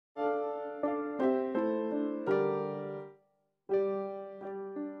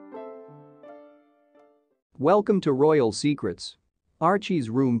Welcome to Royal Secrets. Archie's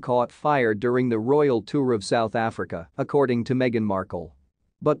room caught fire during the royal tour of South Africa, according to Meghan Markle.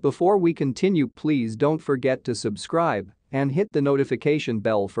 But before we continue, please don't forget to subscribe and hit the notification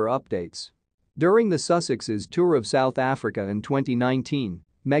bell for updates. During the Sussexes' tour of South Africa in 2019,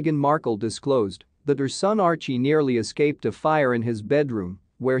 Meghan Markle disclosed that her son Archie nearly escaped a fire in his bedroom,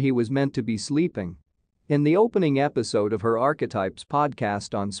 where he was meant to be sleeping. In the opening episode of her Archetypes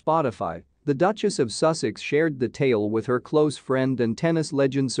podcast on Spotify, the Duchess of Sussex shared the tale with her close friend and tennis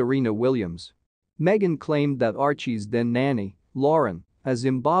legend Serena Williams. Meghan claimed that Archie's then nanny, Lauren, a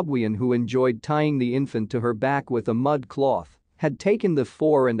Zimbabwean who enjoyed tying the infant to her back with a mud cloth, had taken the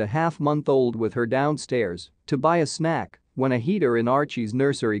 4.5-month-old with her downstairs to buy a snack when a heater in Archie's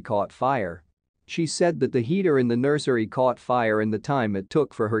nursery caught fire. She said that the heater in the nursery caught fire in the time it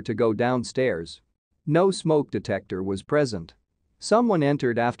took for her to go downstairs. No smoke detector was present. Someone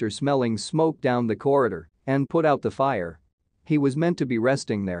entered after smelling smoke down the corridor and put out the fire. He was meant to be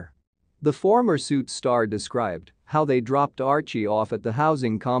resting there. The former Suits star described how they dropped Archie off at the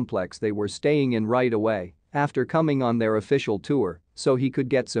housing complex they were staying in right away after coming on their official tour so he could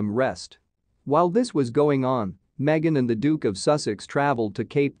get some rest. While this was going on, Meghan and the Duke of Sussex traveled to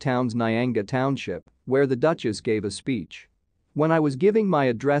Cape Town's Nyanga Township, where the Duchess gave a speech. "When I was giving my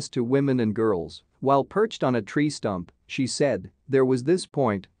address to women and girls, while perched on a tree stump," she said, "there was this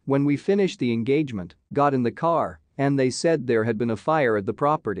point when we finished the engagement, got in the car, and they said there had been a fire at the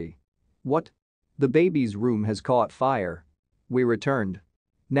property." "What? The baby's room has caught fire?" we returned.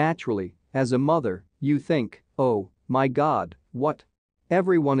 Naturally, as a mother, you think, "Oh, my God, what?"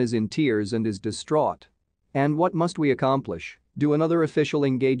 Everyone is in tears and is distraught. "And what must we accomplish? Do another official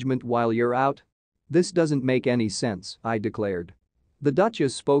engagement while you're out? This doesn't make any sense," I declared. The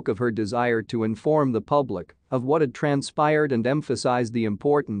Duchess spoke of her desire to inform the public of what had transpired and emphasized the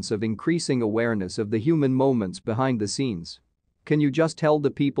importance of increasing awareness of the human moments behind the scenes. "Can you just tell the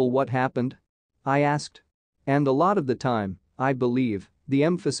people what happened?" I asked. "And a lot of the time, I believe, the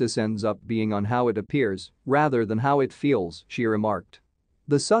emphasis ends up being on how it appears rather than how it feels," she remarked.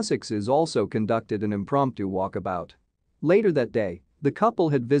 The Sussexes also conducted an impromptu walkabout. Later that day, the couple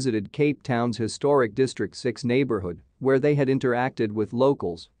had visited Cape Town's historic District 6 neighborhood, where they had interacted with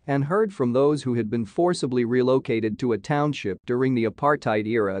locals and heard from those who had been forcibly relocated to a township during the apartheid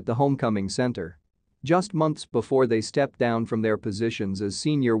era at the Homecoming Center. Just months before they stepped down from their positions as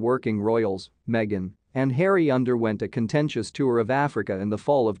senior working royals, Meghan and Harry underwent a contentious tour of Africa in the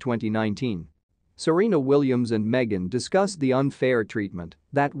fall of 2019. Serena Williams and Meghan discussed the unfair treatment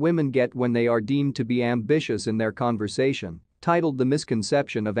that women get when they are deemed to be ambitious in their conversation, titled "The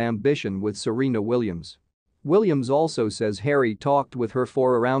Misconception of Ambition with Serena Williams." Williams also says Harry talked with her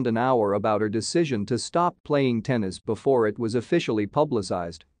for around an hour about her decision to stop playing tennis before it was officially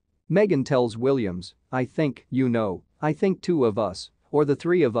publicized. Meghan tells Williams, I think two of us, or the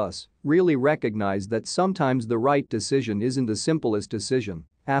three of us, really recognize that sometimes the right decision isn't the simplest decision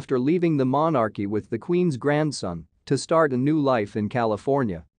after leaving the monarchy with the Queen's grandson to start a new life in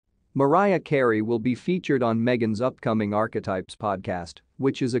California." Mariah Carey will be featured on Meghan's upcoming Archetypes podcast,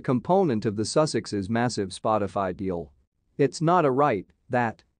 which is a component of the Sussexes' massive Spotify deal. It's not a right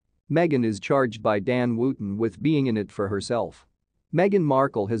that Meghan is charged by Dan Wootton with being in it for herself. Meghan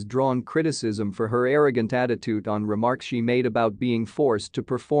Markle has drawn criticism for her arrogant attitude on remarks she made about being forced to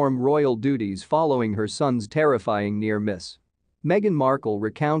perform royal duties following her son's terrifying near miss. Meghan Markle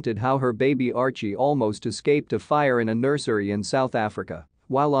recounted how her baby Archie almost escaped a fire in a nursery in South Africa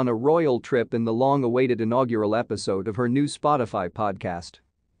while on a royal trip in the long-awaited inaugural episode of her new Spotify podcast.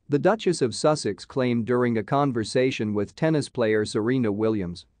 The Duchess of Sussex claimed during a conversation with tennis player Serena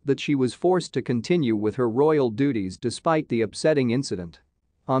Williams that she was forced to continue with her royal duties despite the upsetting incident.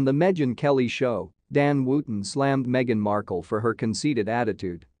 On the Megyn Kelly show, Dan Wootton slammed Meghan Markle for her conceited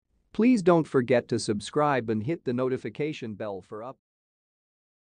attitude. Please don't forget to subscribe and hit the notification bell for updates.